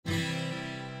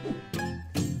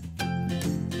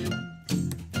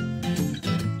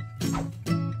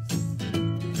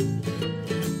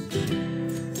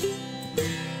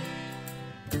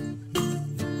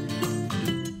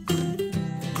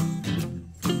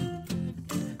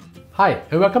Hi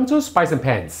and welcome to Spice and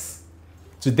Pans.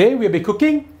 Today we'll be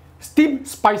cooking steamed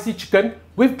spicy chicken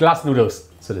with glass noodles.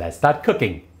 So let's start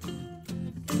cooking.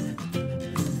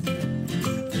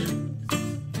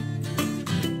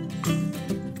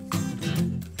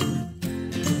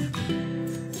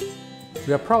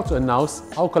 We are proud to announce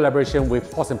our collaboration with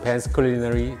Pots and Pans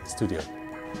Culinary Studio.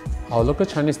 Our local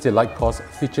Chinese delight course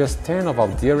features 10 of our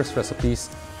dearest recipes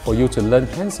for you to learn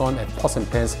hands-on at Pots and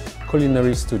Pans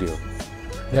Culinary Studio.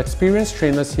 The experienced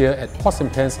trainers here at Pots and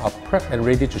Pans are prepped and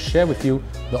ready to share with you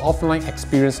the offline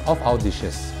experience of our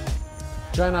dishes.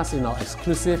 Join us in our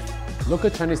exclusive local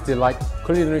Chinese delight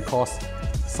culinary course.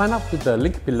 Sign up with the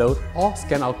link below or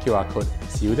scan our QR code.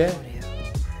 See you there.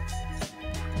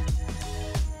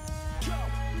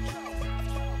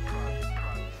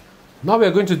 Now we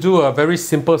are going to do a very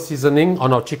simple seasoning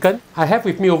on our chicken. I have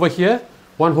with me over here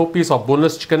one whole piece of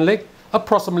boneless chicken leg,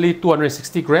 approximately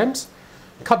 260 grams.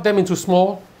 Cut them into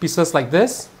small pieces like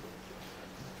this.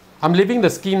 I'm leaving the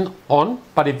skin on,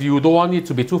 but if you don't want it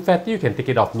to be too fatty, you can take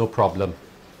it off, no problem.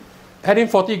 Add in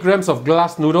 40 grams of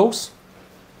glass noodles.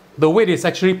 The weight is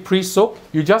actually pre-soaked.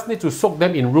 You just need to soak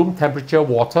them in room temperature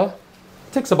water.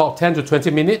 It takes about 10 to 20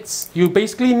 minutes. You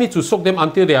basically need to soak them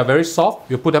until they are very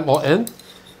soft. You put them all in.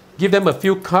 Give them a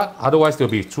few cuts, otherwise they'll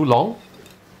be too long.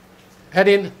 Add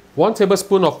in 1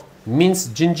 tablespoon of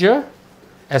minced ginger,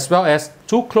 as well as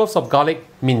 2 cloves of garlic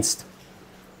minced.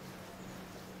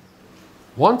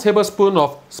 1 tablespoon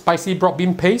of spicy broad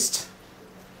bean paste.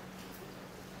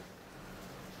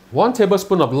 1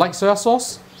 tablespoon of light soy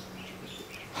sauce.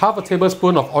 Half a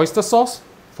tablespoon of oyster sauce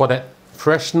for that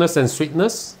freshness and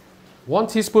sweetness. 1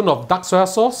 teaspoon of dark soy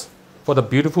sauce for the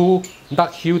beautiful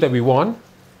dark hue that we want.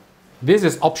 This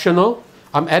is optional.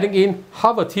 I'm adding in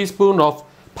half a teaspoon of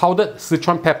powdered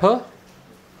Sichuan pepper.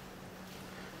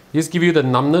 This gives you the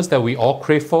numbness that we all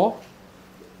crave for.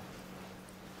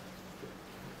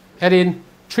 Add in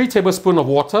 3 tablespoons of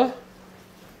water.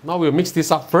 Now we'll mix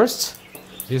this up first.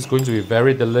 This is going to be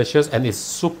very delicious and it's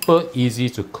super easy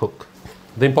to cook.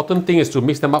 The important thing is to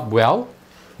mix them up well.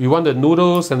 We want the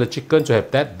noodles and the chicken to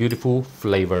have that beautiful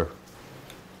flavor.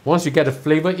 Once you get the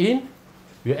flavor in,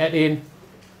 you add in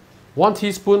 1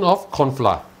 teaspoon of corn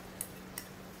flour.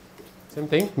 Same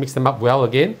thing, mix them up well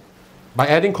again. By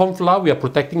adding corn flour, we are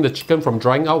protecting the chicken from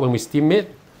drying out when we steam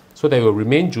it, so that it will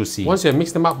remain juicy. Once you have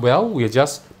mixed them up well, we'll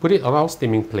just put it on our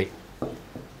steaming plate.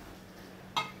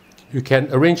 You can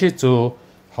arrange it to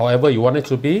however you want it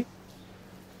to be.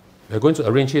 We're going to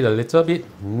arrange it a little bit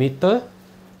neater,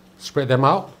 spread them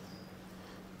out,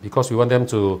 because we want them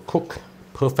to cook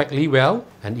perfectly well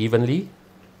and evenly.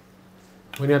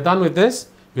 When you're done with this,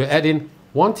 we'll add in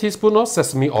 1 teaspoon of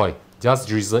sesame oil. Just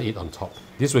drizzle it on top.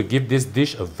 This will give this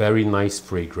dish a very nice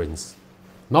fragrance.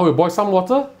 Now we'll boil some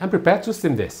water and prepare to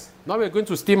steam this. Now we're going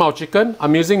to steam our chicken.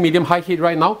 I'm using medium-high heat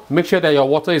right now. Make sure that your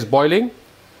water is boiling.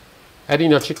 Add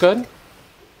in your chicken.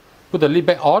 Put the lid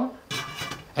back on.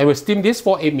 And we'll steam this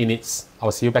for 8 minutes.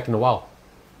 I'll see you back in a while.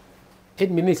 8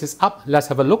 minutes is up. Let's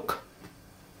have a look.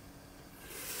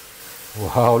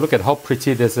 Wow, look at how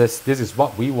pretty this is. This is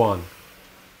what we want.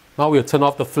 Now we'll turn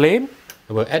off the flame.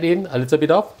 And we'll add in a little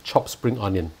bit of chopped spring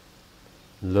onion.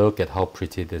 Look at how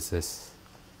pretty this is.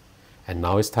 And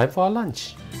now it's time for our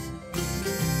lunch.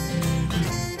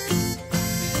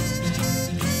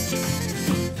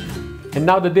 And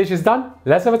now the dish is done.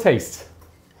 Let's have a taste.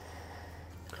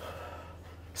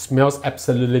 Smells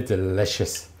absolutely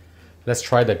delicious. Let's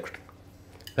try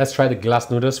the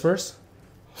glass noodles first.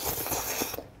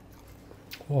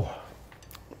 Oh.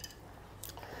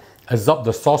 Absorb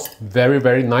the sauce very,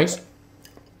 very nice.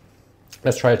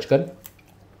 Let's try the chicken.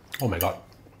 Oh my god.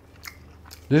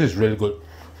 This is really good.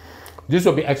 This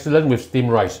will be excellent with steamed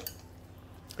rice.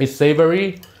 It's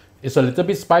savory, it's a little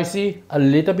bit spicy, a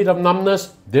little bit of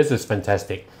numbness. This is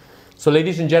fantastic. So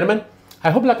ladies and gentlemen, I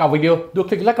hope you like our video. Do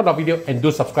click like on our video and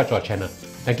do subscribe to our channel.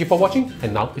 Thank you for watching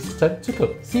and now it's time to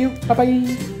cook. See you. Bye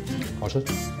bye. 好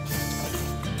吃。